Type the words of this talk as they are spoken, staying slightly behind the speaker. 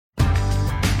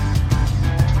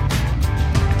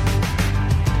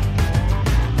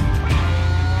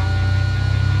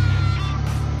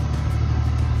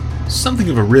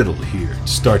something of a riddle here to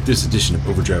start this edition of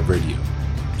Overdrive Radio.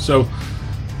 So,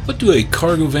 what do a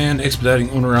cargo van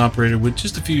expediting owner-operator with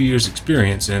just a few years'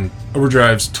 experience and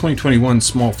Overdrive's 2021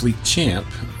 small fleet champ,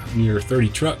 near 30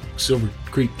 truck Silver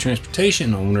Creek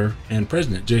Transportation owner and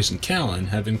president Jason Callan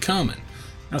have in common,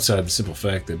 outside the simple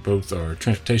fact that both are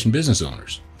transportation business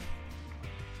owners?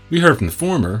 We heard from the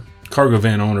former, cargo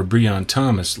van owner Breon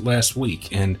Thomas, last week,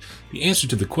 and the answer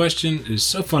to the question is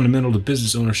so fundamental to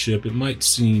business ownership it might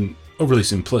seem overly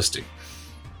simplistic.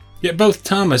 Yet both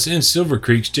Thomas and Silver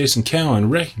Creek's Jason Callan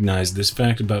recognized this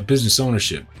fact about business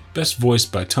ownership, best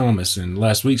voiced by Thomas in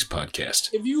last week's podcast.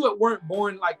 If you weren't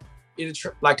born in an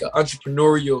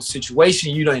entrepreneurial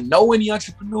situation, you don't know any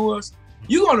entrepreneurs,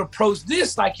 you're going to approach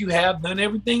this like you have done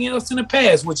everything else in the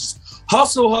past, which is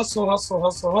hustle, hustle, hustle,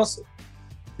 hustle, hustle.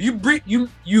 You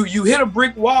hit a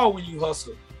brick wall when you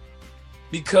hustle,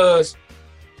 because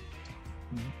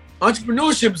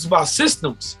entrepreneurship is about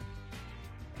systems.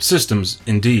 Systems,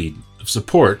 indeed, of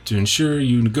support to ensure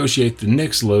you negotiate the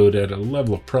next load at a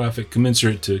level of profit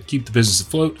commensurate to keep the business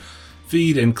afloat,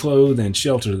 feed and clothe and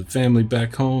shelter the family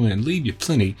back home, and leave you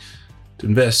plenty to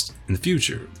invest in the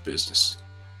future of the business.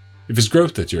 If it's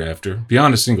growth that you're after,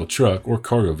 beyond a single truck or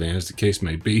cargo van as the case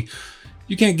may be,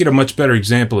 you can't get a much better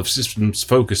example of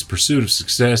systems-focused pursuit of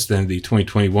success than the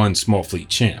 2021 small fleet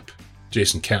champ,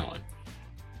 Jason Callan.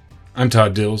 I'm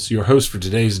Todd Dills, your host for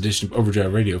today's edition of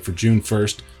Overdrive Radio for June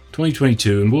 1st,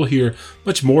 2022, and we'll hear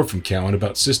much more from Callan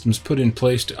about systems put in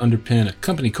place to underpin a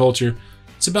company culture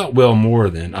that's about well more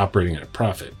than operating at a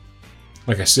profit.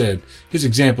 Like I said, his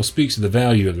example speaks to the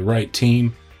value of the right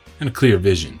team and a clear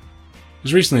vision.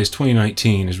 As recently as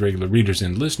 2019, as regular readers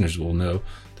and listeners will know,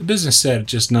 the business sat at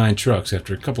just 9 trucks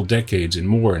after a couple decades and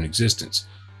more in existence.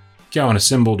 Callan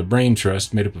assembled a brain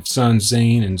trust made up of sons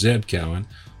Zane and Zeb Callan,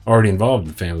 already involved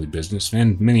in the family business,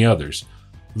 and many others,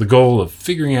 with the goal of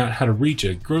figuring out how to reach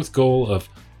a growth goal of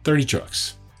 30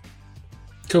 trucks.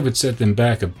 COVID set them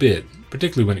back a bit,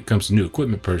 particularly when it comes to new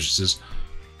equipment purchases,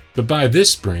 but by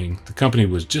this spring, the company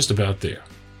was just about there.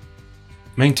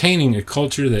 Maintaining a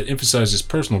culture that emphasizes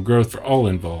personal growth for all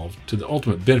involved, to the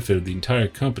ultimate benefit of the entire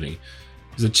company,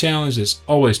 is a challenge that's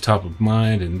always top of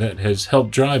mind and that has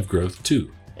helped drive growth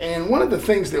too. And one of the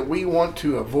things that we want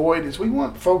to avoid is we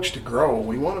want folks to grow.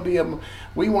 We want them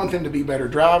to be better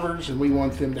drivers, and we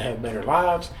want them to have better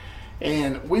lives.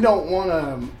 And we don't want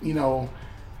to,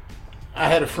 I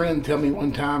had a friend tell me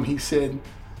one time, he said,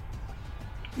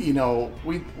 we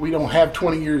don't have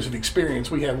 20 years of experience.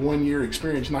 We have 1 year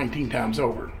experience 19 times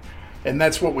over. And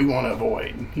that's what we want to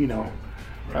avoid,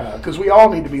 because we all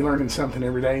need to be learning something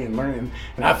every day and learning.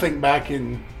 And I think back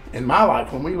in my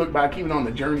life, when we look back even on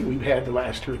the journey we've had the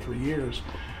last 2 or 3 years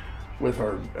with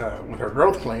our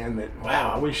growth plan, that,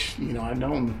 wow, I wish, I'd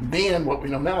known then what we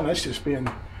know now. And that's just been,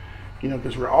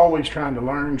 because we're always trying to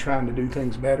learn, trying to do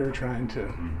things better, trying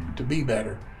to be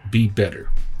better. Be better.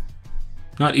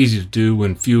 Not easy to do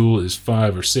when fuel is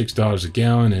 $5 or $6 a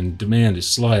gallon and demand is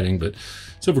sliding, but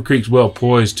Silver Creek's well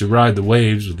poised to ride the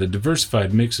waves with a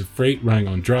diversified mix of freight running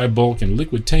on dry bulk and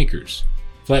liquid tankers,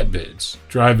 flatbeds,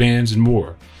 dry vans, and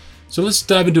more. So let's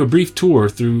dive into a brief tour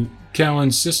through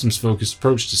Callan's systems-focused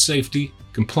approach to safety,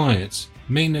 compliance,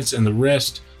 maintenance, and the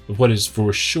rest of what is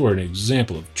for sure an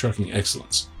example of trucking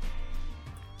excellence.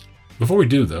 Before we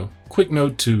do, though, quick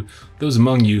note to those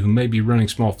among you who may be running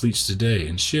small fleets today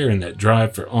and share in that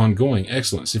drive for ongoing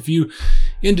excellence. If you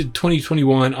ended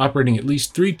 2021 operating at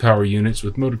least 3 power units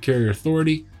with Motor Carrier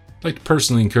Authority, I'd like to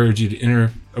personally encourage you to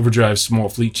enter Overdrive's Small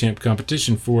Fleet Champ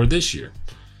competition for this year.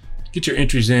 Get your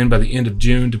entries in by the end of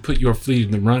June to put your fleet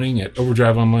in the running at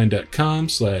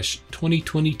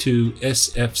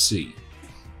overdriveonline.com/2022SFC.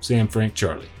 Sam, Frank,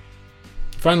 Charlie.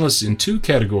 Finalists in 2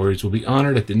 categories will be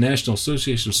honored at the National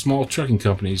Association of Small Trucking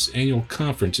Companies annual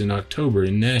conference in October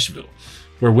in Nashville,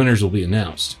 where winners will be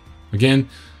announced. Again,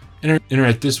 enter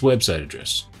at this website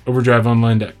address,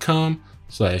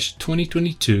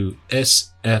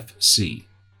 overdriveonline.com/2022SFC.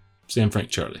 Sam, Frank,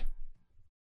 Charlie.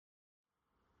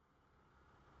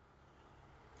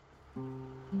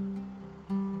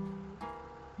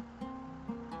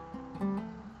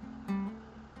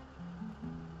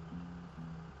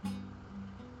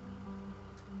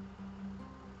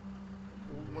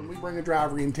 Bring a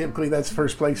driver in, typically that's the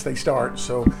first place they start.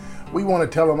 So we want to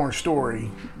tell them our story,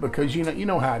 because you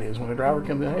know how it is when a driver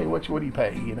comes in, hey, what do you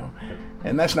pay,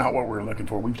 and that's not what we're looking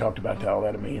for. We've talked about all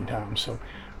that a million times. So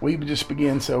we just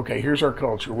begin, so okay, here's our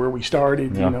culture, where we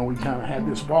started. We kind of had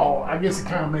this wall. I guess it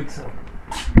kind of makes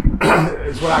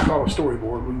it's what I call a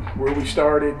storyboard, where we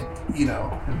started,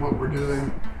 and what we're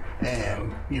doing,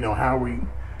 and how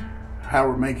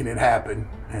we're making it happen,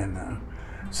 and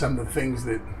some of the things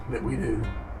that we do.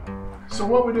 So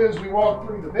what we do is we walk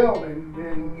through the building,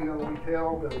 then we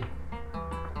tell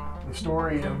the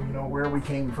story of where we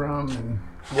came from and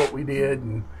what we did,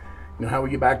 and how we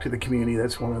get back to the community.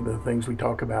 That's one of the things we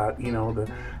talk about. The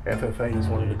FFA is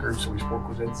one of the groups that we spoke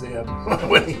with at Zeb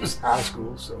when he was in high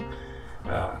school. So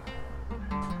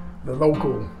the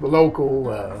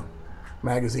local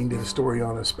magazine did a story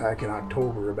on us back in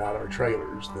October about our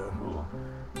trailers, the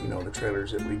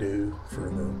trailers that we do for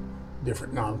the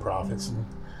different nonprofits, and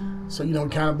so we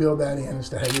kind of build that in as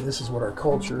to, hey, this is what our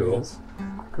culture is.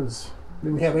 Because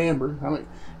then we have Amber.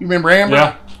 You remember Amber?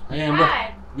 Yeah, hey, Amber.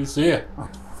 Hi. Good to see you.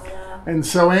 And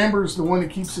so Amber's the one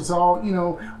that keeps us all.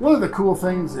 One of the cool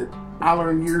things that I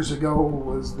learned years ago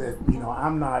was that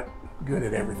I'm not good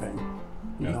at everything.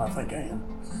 I think I am.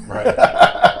 Right.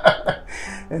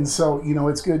 And so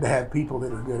it's good to have people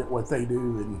that are good at what they do,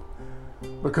 and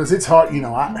because it's hard.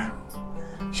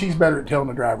 She's better at telling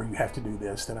the driver you have to do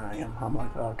this than I am. I'm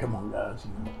like, oh, come on, guys.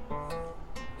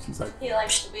 She's like, he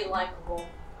likes to be likable.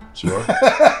 Sure.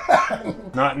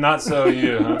 not so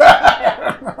you, huh?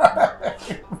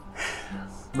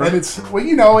 And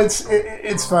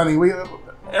it's funny.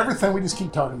 Everything we just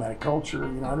keep talking about culture.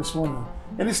 I just want to,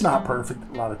 and it's not perfect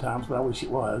a lot of times, but I wish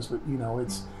it was. But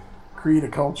it's create a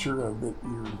culture of that.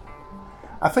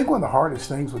 I think one of the hardest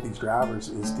things with these drivers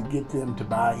is to get them to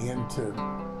buy into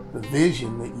the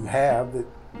vision that you have, that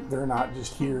they're not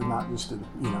just here, not just to,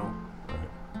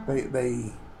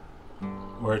 they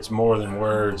where it's more than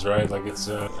words, right? Like it's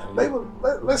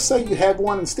let's say you have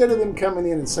one, instead of them coming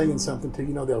in and saying something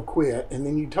to they'll quit, and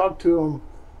then you talk to them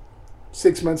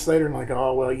 6 months later and like,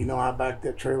 oh well, I backed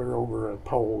that trailer over a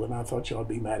pole and I thought y'all would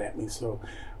be mad at me, so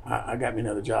I got me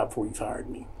another job before you fired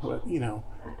me. But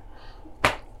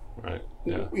right,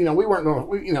 yeah. We weren't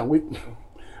going.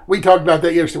 We talked about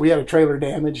that yesterday. We had a trailer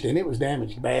damaged, and it was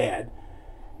damaged bad,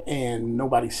 and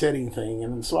nobody said anything.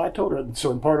 And so I told her.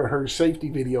 So in part of her safety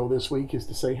video this week is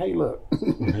to say, "Hey, look,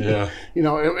 yeah,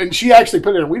 And she actually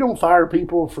put it in. We don't fire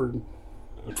people for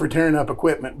tearing up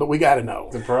equipment, but we got to know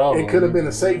the problem. It could have been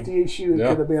a safety issue. It Yeah.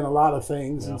 could have been a lot of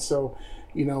things, Yeah. and so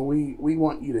we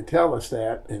want you to tell us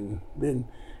that. And then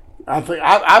I think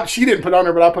she didn't put on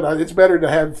there, but I put on. It's better to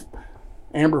have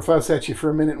Amber fuss at you for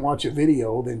a minute and watch a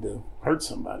video than to hurt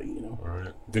somebody, All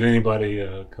right. Did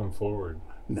anybody come forward?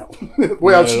 No.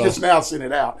 Well, she just now sent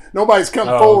it out. Nobody's come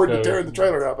forward to tear the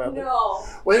trailer up. No.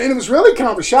 Well, and it was really kind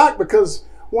of a shock because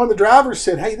one of the drivers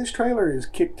said, "Hey, this trailer is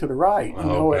kicked to the right.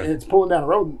 And it's pulling down the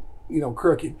road,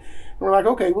 crooked." And we're like,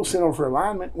 "Okay, we'll send it over for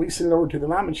alignment." We sent it over to the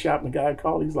alignment shop, and the guy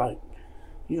called. He's like,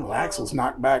 "Axle's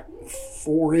knocked back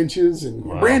 4 inches, and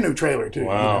brand new trailer too."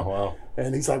 Wow.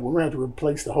 And he's like, "We're going to have to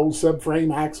replace the whole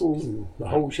subframe axles and the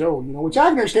whole show," which I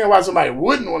can understand why somebody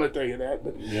wouldn't want to tell you that.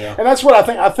 But yeah. And that's what I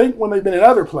think. I think when they've been in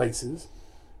other places,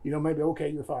 maybe, okay,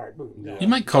 you're fired. Boom. You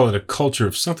might call it a culture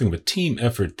of something of a team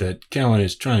effort that Cowan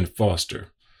is trying to foster.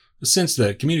 A sense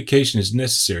that communication is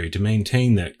necessary to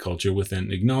maintain that culture with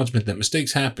an acknowledgement that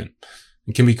mistakes happen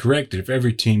and can be corrected if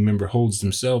every team member holds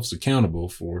themselves accountable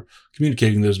for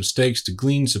communicating those mistakes to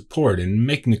glean support and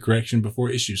making the correction before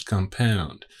issues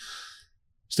compound.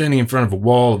 Standing in front of a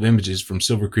wall of images from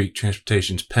Silver Creek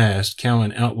Transportation's past,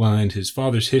 Cowan outlined his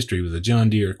father's history with a John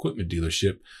Deere equipment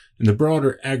dealership and the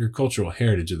broader agricultural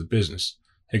heritage of the business,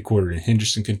 headquartered in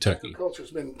Henderson, Kentucky.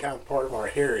 Agriculture's been kind of part of our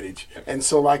heritage. And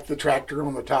so like the tractor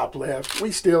on the top left,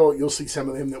 you'll see some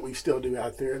of them that we still do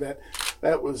out there.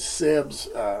 That was Seb's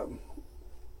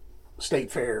state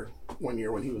fair one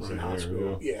year when he was in high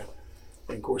school. Yeah.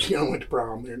 And of course, went to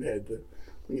prom there and had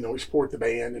we support the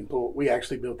band and we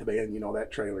actually built the band,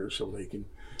 that trailer so they can,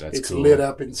 it's cool. Lit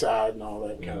up inside and all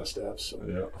that kind of stuff. So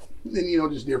then,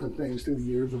 just different things through the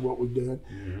years of what we've done,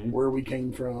 where we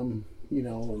came from,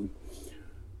 and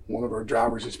one of our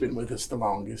drivers that's been with us the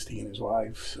longest, he and his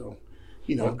wife. So,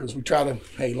 because we try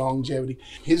to, longevity.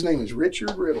 His name is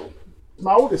Richard Riddle.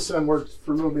 My oldest son worked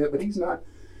for a little bit, but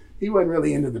he wasn't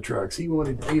really into the trucks. He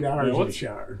wanted 8 hours in the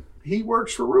shower. He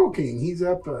works for Rural King. He's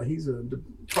he's a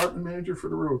department manager for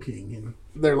the Rural King. And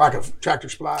they're like a tractor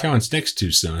supply. Cowan's next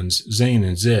 2 sons, Zane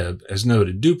and Zeb, as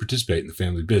noted, do participate in the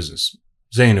family business,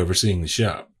 Zane overseeing the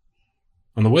shop.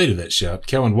 On the way to that shop,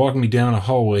 Cowan walked me down a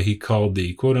hallway he called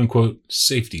the quote-unquote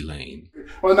safety lane.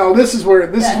 Well, no, this is one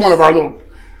of our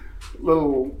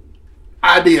little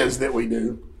ideas that we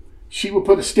do. She will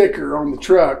put a sticker on the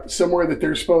truck somewhere that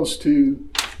they're supposed to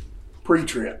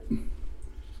pre-trip.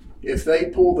 If they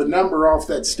pull the number off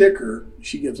that sticker,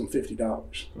 she gives them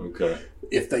 $50. Okay.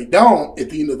 If they don't,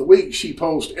 at the end of the week, she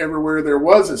posts everywhere there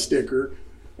was a sticker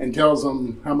and tells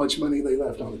them how much money they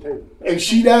left on the table. And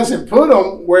she doesn't put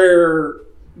them where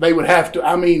they would have to,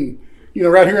 right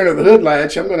here under the hood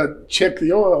latch, I'm going to check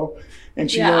the oil. And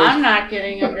she Yeah, knows, I'm not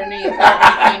getting underneath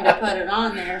everything to put it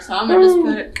on there, so I'm gonna just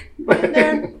put it in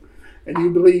there. and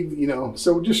you believe,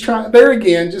 so just try there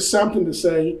again, just something to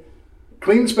say.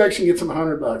 Clean inspection gets them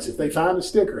 $100. If they find a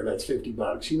sticker, that's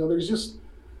 $50. There's just,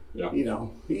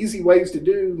 easy ways to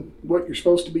do what you're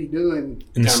supposed to be doing.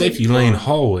 In the safety lane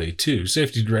hallway, too,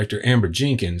 Safety Director Amber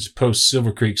Jenkins posts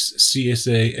Silver Creek's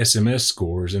CSA SMS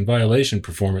scores and violation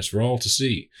performance for all to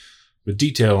see, with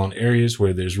detail on areas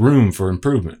where there's room for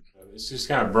improvement. It's just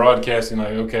kind of broadcasting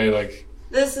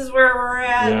This is where we're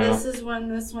at. Yeah. This is when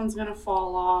this one's gonna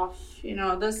fall off.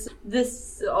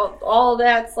 All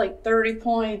that's like 30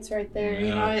 points right there.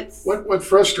 Yeah. It's What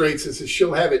frustrates us is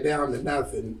she'll have it down to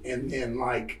nothing, and then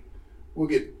we'll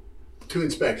get 2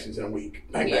 inspections in a week,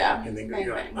 bang, bang, and then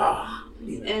you're like,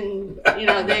 And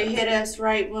they hit us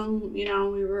right when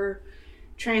we were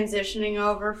transitioning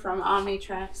over from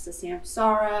OmniTrax to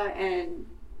Samsara, and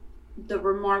the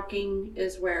remarking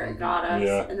is where it got us.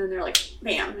 Yeah. And then they're like,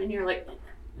 bam, and you're like,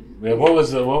 Yeah, what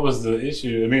was the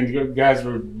issue? I mean, you guys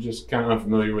were just kind of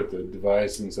unfamiliar with the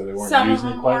device, and so they weren't some of using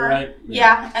them it quite were, right.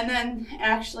 yeah. And then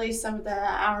actually some of the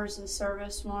hours of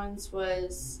service ones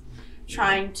was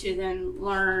trying to then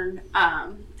learn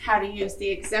how to use the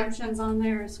exemptions on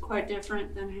there is quite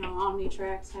different than how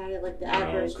OmniTrax had it, like the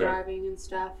adverse driving and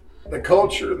stuff. The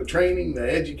culture, the training,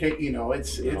 the educate,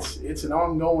 it's an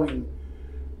ongoing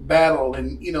battle,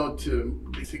 and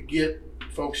to get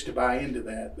folks to buy into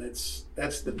that,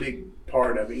 that's the big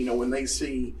part of it. When they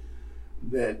see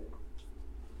that,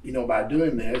 by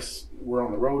doing this, we're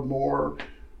on the road more,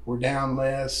 we're down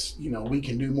less, we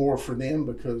can do more for them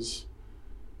because,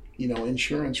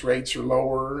 insurance rates are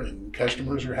lower and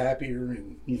customers are happier,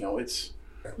 and it's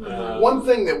one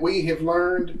thing that we have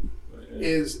learned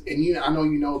is, and I know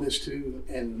you know this too,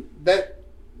 and that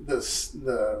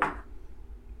the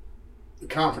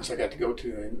conference I got to go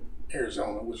to in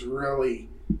Arizona was really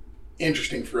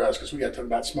interesting for us because we got to talk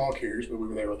about small carriers, but we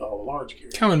were there with all the large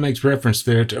carriers. Cowan makes reference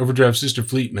there to Overdrive Sister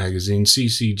Fleet magazine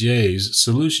CCJ's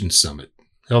Solutions Summit,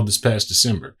 held this past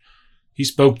December. He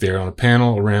spoke there on a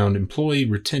panel around employee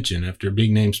retention after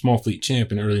being named Small Fleet Champ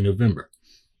in early November.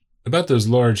 About those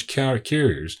large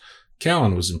carriers,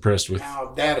 Cowan was impressed with how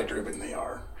data-driven they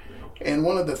are. And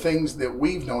one of the things that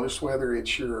we've noticed, whether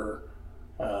it's your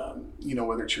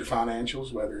whether it's your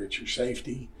financials, whether it's your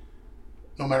safety,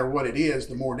 no matter what it is,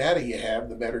 the more data you have,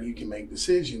 the better you can make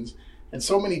decisions. And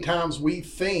so many times we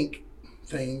think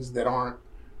things that aren't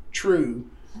true,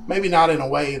 maybe not in a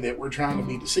way that we're trying to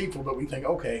be deceitful, but we think,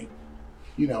 okay,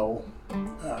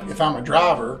 if I'm a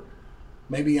driver,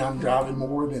 maybe I'm driving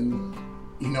more than,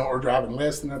 or driving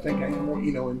less than I think I am,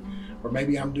 or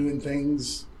maybe I'm doing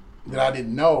things that I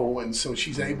didn't know. And so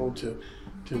she's able to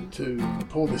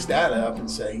pull this data up and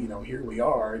say, here we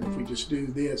are. And if we just do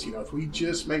this, if we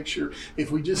just make sure, if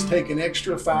we just take an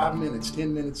extra 5 minutes,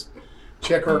 10 minutes,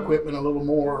 check our equipment a little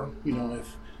more,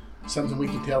 if something we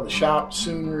can tell the shop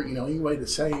sooner, any way to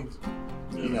save,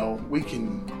 we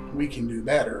can do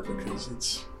better because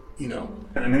it's, I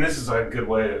mean, this is a good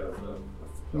way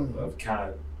of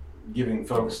kind of giving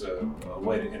folks a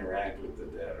way to interact with the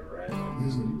data, right?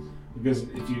 Because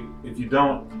if you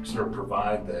don't sort of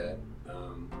provide that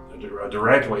a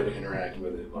direct way to interact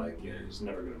with it, it's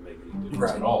never going to make any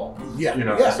difference at all. We don't.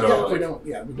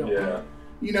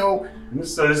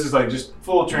 So this is just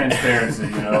full transparency.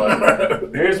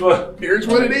 Here's what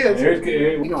it is.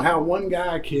 How one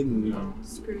guy can,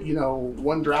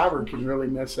 one driver can really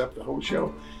mess up the whole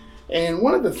show. And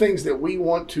one of the things that we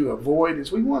want to avoid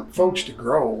is we want folks to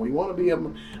grow. We want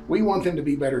them to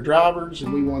be better drivers,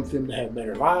 and we want them to have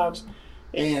better lives.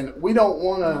 And we don't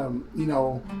want to,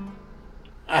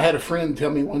 I had a friend tell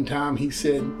me one time, he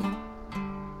said,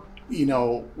 we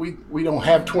don't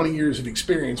have 20 years of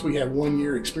experience. We have 1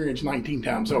 year experience 19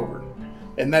 times over.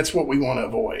 And that's what we want to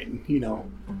avoid,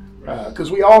 because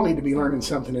we all need to be learning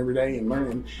something every day and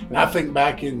learning. And I think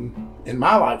back in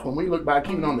my life, when we look back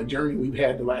even on the journey we've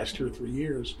had the last 2 or 3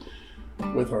 years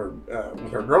with our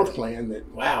growth plan, that,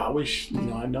 wow, I wish,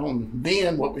 I'd known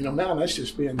then what we know now. And that's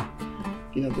just been,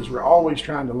 because we're always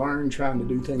trying to learn, trying to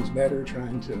do things better,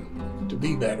 trying to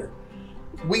be better.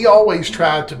 We always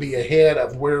try to be ahead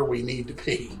of where we need to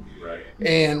be. Right.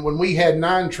 And when we had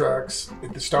 9 trucks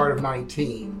at the start of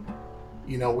 19,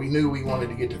 we knew we wanted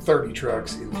to get to 30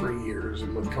 trucks in 3 years.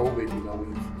 And with COVID, we've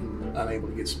been unable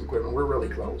to get some equipment. We're really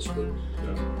close. But,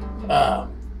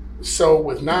 so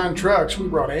with 9 trucks, we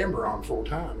brought Amber on full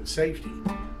time in safety.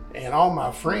 And all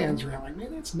my friends were like,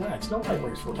 man, that's nuts. Nobody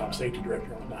brings full-time safety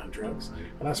director on 9 trucks.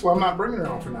 And that's why I'm not bringing her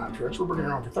on for 9 trucks. We're bringing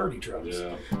her on for 30 trucks.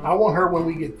 Yeah. I want her, when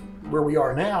we get where we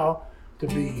are now, to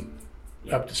be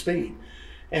up to speed.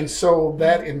 And so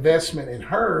that investment in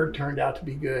her turned out to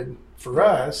be good for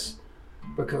us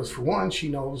because, for one, she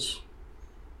knows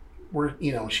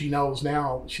she knows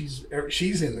now she's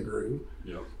in the groove.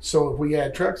 Yep. So if we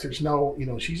add trucks, there's no,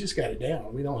 she's just got it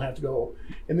down. We don't have to go.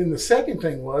 And then the second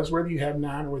thing was, whether you have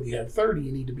 9 or whether you have 30,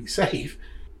 you need to be safe.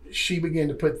 She began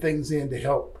to put things in to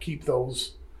help keep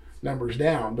those numbers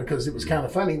down, because it was kind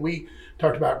of funny. We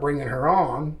talked about bringing her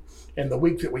on, and the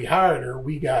week that we hired her,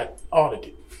 we got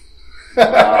audited.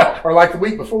 Wow. Or like the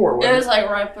week before. It was like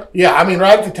right. Yeah, I mean,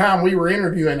 right at the time we were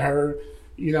interviewing her,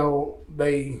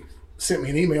 they sent me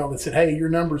an email that said, "Hey, your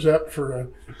number's up for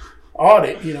an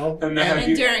audit." And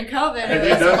during COVID, Have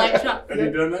it was like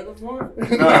you done that before?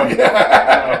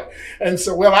 No. And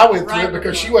so, I went through it because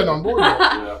before. she wasn't on board yet.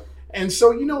 Yeah. And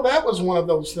so, that was one of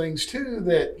those things too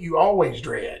that you always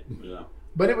dread. Yeah.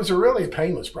 But it was a really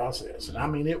painless process, and I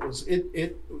mean,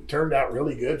 it turned out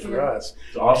really good for us.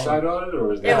 It's offsite audit,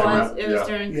 or is It that? was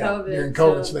during COVID. During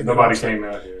COVID, so they Nobody did offsite. came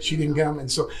out here. She didn't come,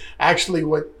 and so actually,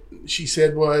 what she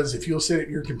said was, "If you'll sit at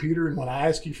your computer, and when I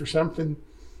ask you for something,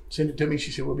 send it to me."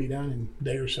 She said, "We'll be done in a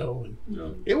day or so." And Yeah.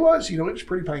 it was, it was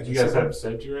pretty painless. You guys have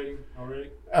safety rating already?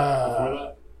 Before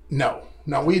that?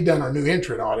 No, we had done our new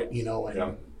entrant audit, in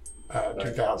Yeah.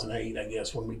 2008, I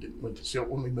guess, when we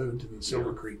when we moved to the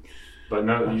Silver Creek. But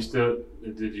no,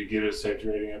 did you get a safety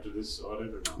rating after this audit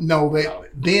or no? No,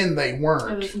 then they It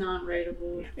weren't. was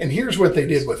non-rateable. And here's what they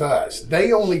did with us: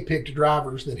 they only picked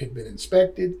drivers that had been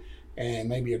inspected, and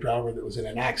maybe a driver that was in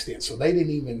an accident. So they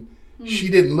didn't even. She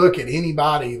didn't look at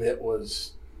anybody that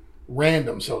was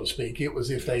random, so to speak. It was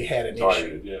if they had an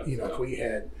Targeted, issue. yeah. If we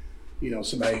had,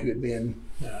 somebody who had been,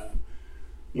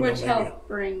 Which maybe- helped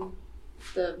bring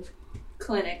the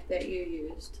clinic that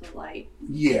you used to light.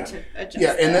 Yeah. To adjust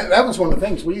Yeah, and that. that was one of the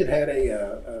things. We had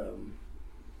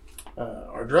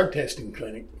our drug testing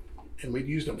clinic, and we'd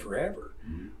used them forever.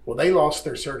 Mm-hmm. Well, they lost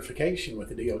their certification with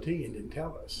the DOT and didn't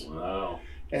tell us. Wow.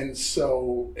 And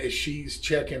so as she's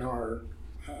checking our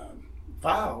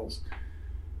files,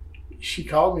 she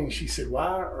called me and she said,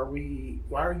 why are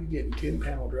you getting 10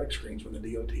 panel drug screens when the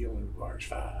DOT only requires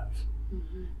 5?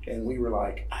 Mhm. And we were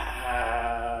like,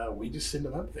 we just send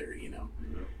them up there, Yeah.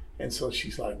 And so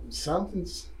she's like,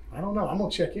 I don't know, I'm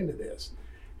gonna check into this.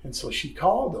 And so she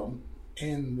called them,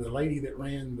 and the lady that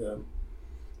ran the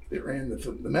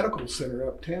medical center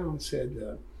uptown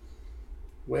said,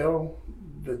 well,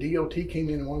 the DOT came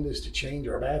in and wanted us to change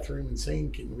our bathroom and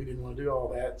sink, and we didn't want to do all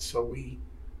that, so we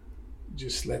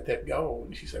just let that go.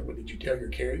 And she said, well, did you tell your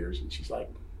carriers? And she's like,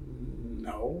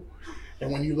 no.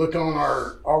 And when you look on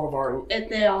all of our,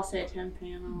 They all say 10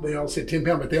 panel. they all said 10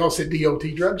 pound, but they all said DOT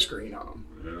drug screen on them.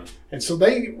 Yeah. And so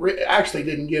they actually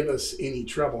didn't give us any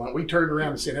trouble. And we turned around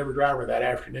and sent every driver that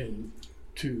afternoon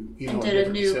to, and did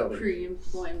a new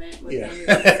pre-employment with Yeah. the new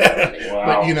facility.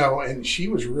 Wow. But, and she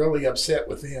was really upset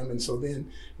with them. And so then,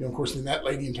 of course, then that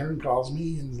lady in turn calls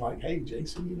me and is like, hey,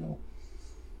 Jason,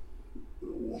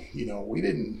 we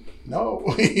didn't know,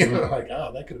 like,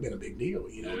 oh, that could have been a big deal,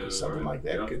 because something like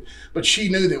that could, but she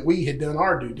knew that we had done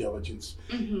our due diligence.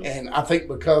 Mhm. And I think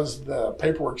because the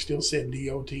paperwork still said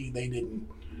DOT, they didn't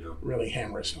Yeah. really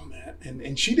hammer us on that.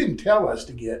 And she didn't tell us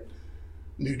to get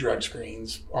new drug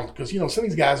screens because, some of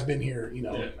these guys have been here,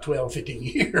 12, 15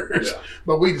 years, Yeah.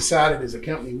 but we decided as a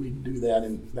company we'd do that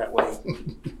in that way.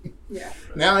 Yeah.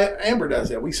 Now Amber does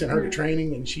that. We send her to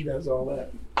training and she does all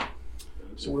that.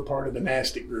 So we're part of the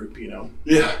NASTIC group,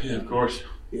 Yeah, of course.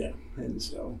 Yeah, and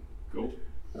so Cool.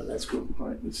 that's cool. All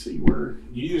right, let's see where.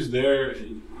 You use their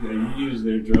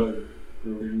drug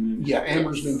program. Yeah,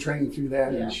 Amber's been trained through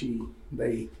that, Yeah. and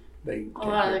they. A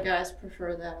lot of the guys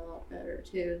prefer that a lot better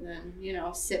too than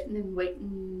sitting and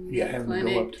waiting in Yeah, the having to go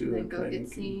clinic up to and a then go clinic get and-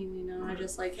 seen. I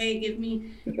just like, hey, give me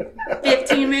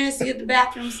 15 minutes to get the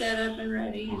bathroom set up and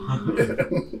ready,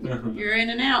 and you're in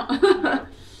and out.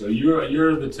 So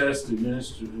you're the test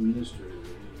administrator.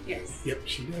 Yes. Yep,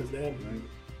 she does that. Right.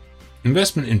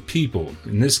 Investment in people,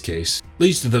 in this case,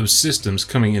 leads to those systems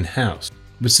coming in-house,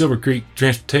 with Silver Creek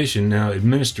Transportation now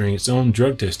administering its own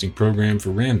drug testing program for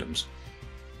randoms.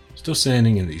 Still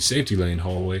standing in the safety lane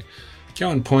hallway,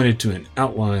 Cowan pointed to an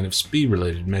outline of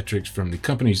speed-related metrics from the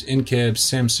company's in-cab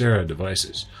Samsara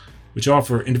devices, which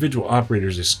offer individual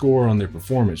operators a score on their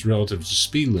performance relative to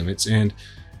speed limits, and,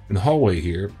 in the hallway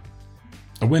here,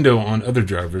 a window on other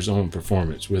drivers' own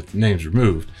performance, with names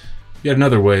removed. Yet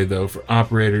another way, though, for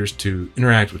operators to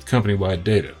interact with company-wide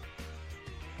data.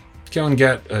 Cowan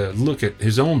got a look at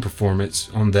his own performance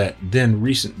on that then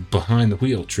recent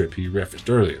behind-the-wheel trip he referenced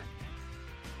earlier.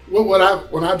 Well,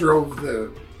 when I drove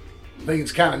I think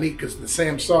it's kind of neat because the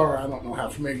Samsara, I don't know how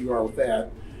familiar you are with that,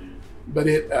 but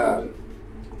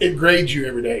it grades you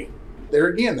every day. there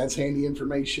again, that's handy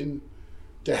information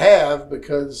to have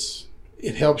because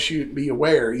it helps you be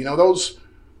aware. You know,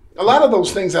 a lot of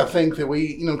those things I think that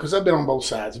we, you know, because I've been on both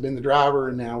sides. I've been the driver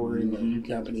and now we're in the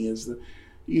company is the,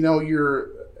 you know,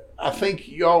 I think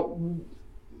y'all,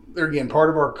 they're again, part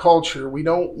of our culture. We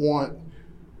don't want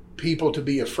people to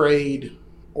be afraid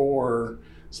or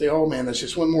say, oh man, that's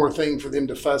just one more thing for them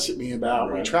to fuss at me about.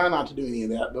 Right. We try not to do any of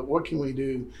that, but what can we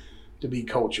do to be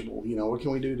coachable? You know, what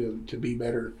can we do to be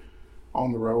better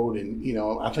on the road? And, you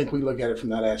know, I think we look at it from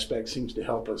that aspect seems to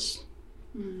help us,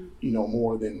 you know,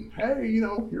 more than, hey, you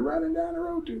know, you're running down the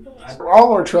road too fast.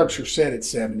 All our trucks are set at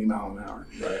 70 miles an hour.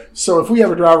 Right. So if we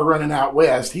have a driver running out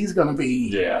west, he's going to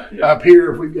be up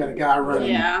here. If we've got a guy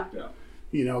running,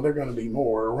 you know, they're going to be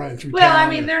more running through town. Well, I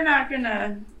mean, they're not going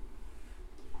to,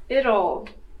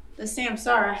 the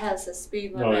Samsara has a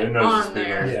speed limit on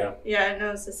there. Yeah, it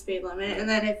knows the speed limit. And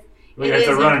then if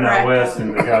they're running out west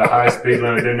and they got a high speed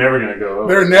limit, they're never going to go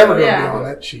over. They're never going to be on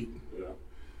that sheet.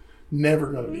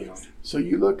 Never going to be on it. So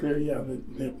you look there,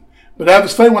 but I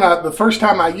was funny when the first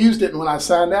time I used it and when I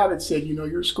signed out, it said, you know,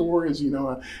 your score is,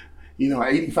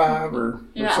 85 or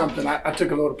something. I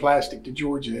took a load of plastic to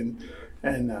Georgia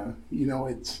and you know,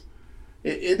 it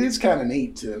is kind of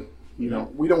neat to, you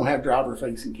know, we don't have driver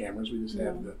facing cameras. We just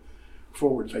have the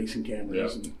forward facing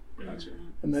cameras.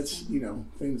 And that's, you know,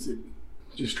 things that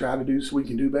just try to do so we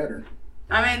can do better.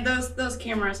 I mean, those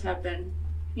cameras have been,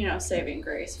 you know, saving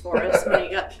grace for us when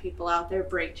you got the people out there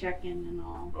brake checking and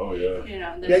all. Oh, yeah. You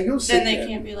know, you'll see then they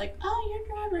can't be like, oh, your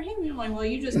driver hit me. I'm like, well,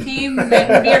 you just came and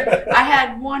veered. I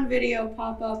had one video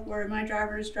pop up where my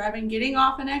driver is driving, getting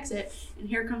off an exit, and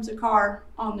here comes a car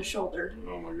on the shoulder.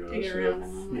 Oh, my gosh. To get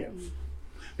around him.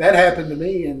 That happened to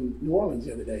me in New Orleans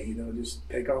the other day, you know, just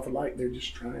take off a light. They're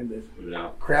just trying to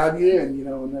crowd you in, you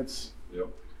know, and that's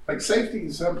like safety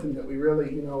is something that we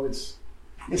really, you know, it's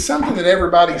something that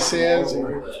everybody says.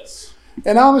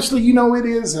 And honestly, you know, it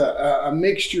is a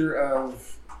mixture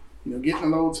of, you know,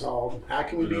 getting the loads hauled. How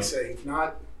can we be safe?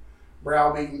 Not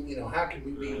browbeating, you know, how can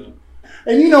we be?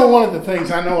 And, you know, one of the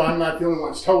things, I know I'm not the only one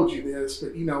that's told you this,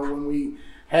 but, you know, when we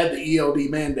had the ELD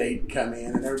mandate come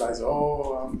in and everybody's,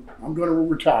 I'm going to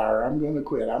retire. I'm going to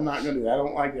quit. I'm not going to do that. I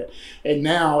don't like that. And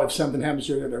now if something happens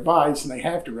to their device and they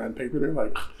have to run paper, they're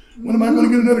like, when am I going to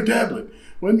get another tablet?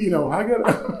 When, you know, I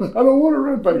don't want to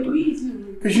run paper.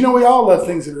 Because, you know, we all love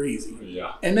things that are easy.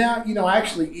 Yeah. And now, you know,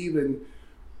 actually even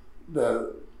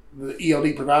the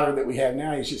ELD provider that we have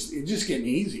now it's just getting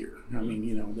easier. I mean,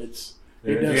 you know,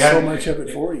 it does so much of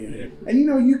it for you. Yeah. And, you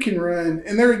know, you can run,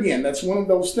 and there again, that's one of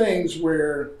those things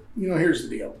where, you know, here's the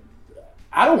deal.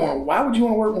 Why would you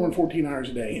want to work more than 14 hours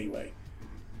a day anyway?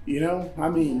 You know, I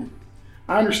mean,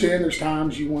 I understand there's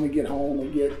times you want to get home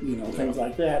and get, you know, things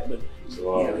like that, but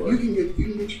you can get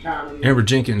your time in. Amber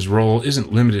Jenkins' role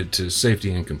isn't limited to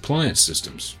safety and compliance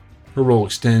systems. Her role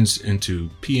extends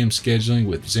into PM scheduling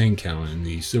with Zane Cowan in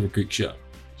the Silver Creek shop.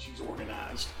 She's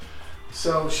organized.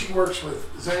 So she works with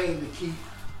Zane to keep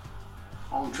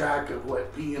on track of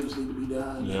what PMs need to be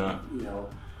done. Yeah. And, you know,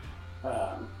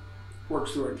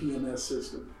 works through our TMS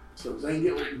system. So Zane,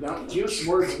 give us some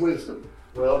words of wisdom.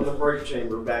 Well, the brake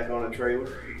chamber back on a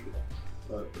trailer.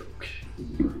 That's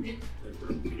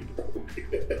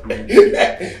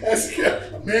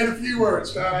good. Man, a few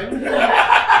words, Ty.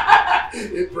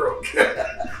 It broke.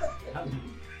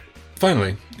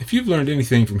 Finally, if you've learned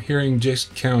anything from hearing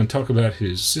Jason Cowan talk about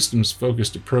his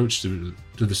systems-focused approach to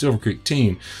the Silver Creek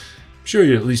team, I'm sure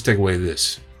you'll at least take away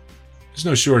this. There's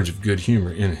no shortage of good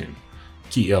humor in him.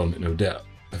 Key element, no doubt,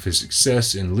 of his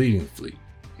success in leading the fleet.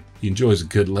 He enjoys a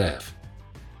good laugh.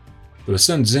 But his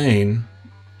son Zane,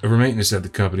 over maintenance at the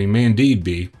company, may indeed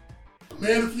be.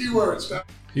 Man, a few words, Ty.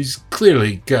 He's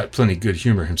clearly got plenty good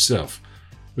humor himself,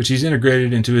 which he's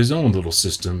integrated into his own little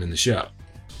system in the shop.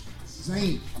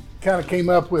 Zane kind of came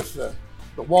up with the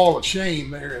wall of shame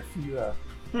there. If you,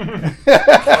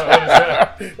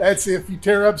 that's if you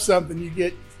tear up something, you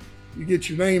get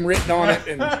your name written on it,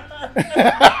 and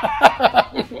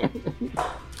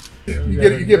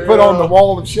you get put on the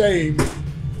wall of shame.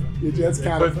 That's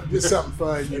kind of just something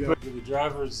fun, you know. Do the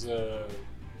drivers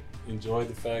enjoy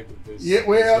the fact that this? Yeah,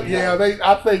 well, yeah.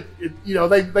 I think you know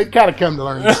they kind of come to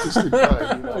learn. It's just good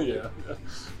fun, you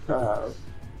know?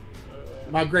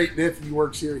 My great nephew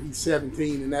works here. He's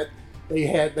 17, and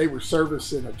they were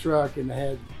servicing a truck,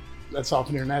 and that's off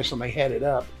International. And they had it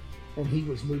up, and he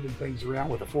was moving things around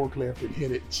with a forklift and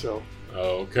hit it. So,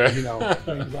 okay, you know,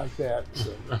 things like that.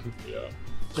 So, yeah,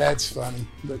 that's funny,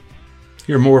 but.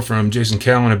 Hear more from Jason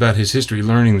Cowan about his history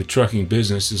learning the trucking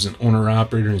business as an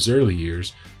owner-operator in his early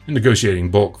years and negotiating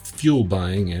bulk fuel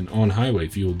buying and on-highway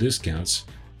fuel discounts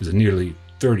as a nearly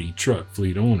 30-truck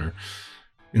fleet owner.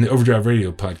 in the Overdrive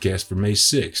Radio podcast for May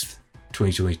 6th,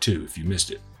 2022, if you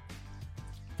missed it.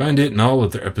 Find it and all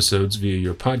other episodes via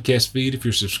your podcast feed if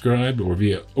you're subscribed, or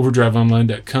via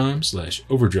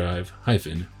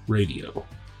overdriveonline.com/overdrive-radio.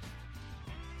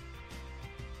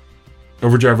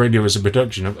 Overdrive Radio is a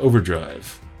production of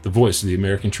Overdrive, the voice of the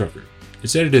American trucker.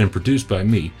 It's edited and produced by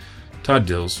me, Todd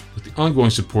Dills, with the ongoing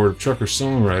support of trucker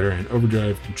songwriter and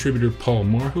Overdrive contributor Paul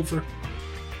Marhofer.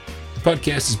 The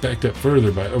podcast is backed up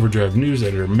further by Overdrive news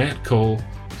editor Matt Cole,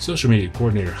 social media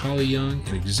coordinator Holly Young,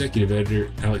 and executive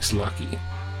editor Alex Lockey.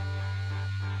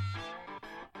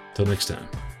 Till next time.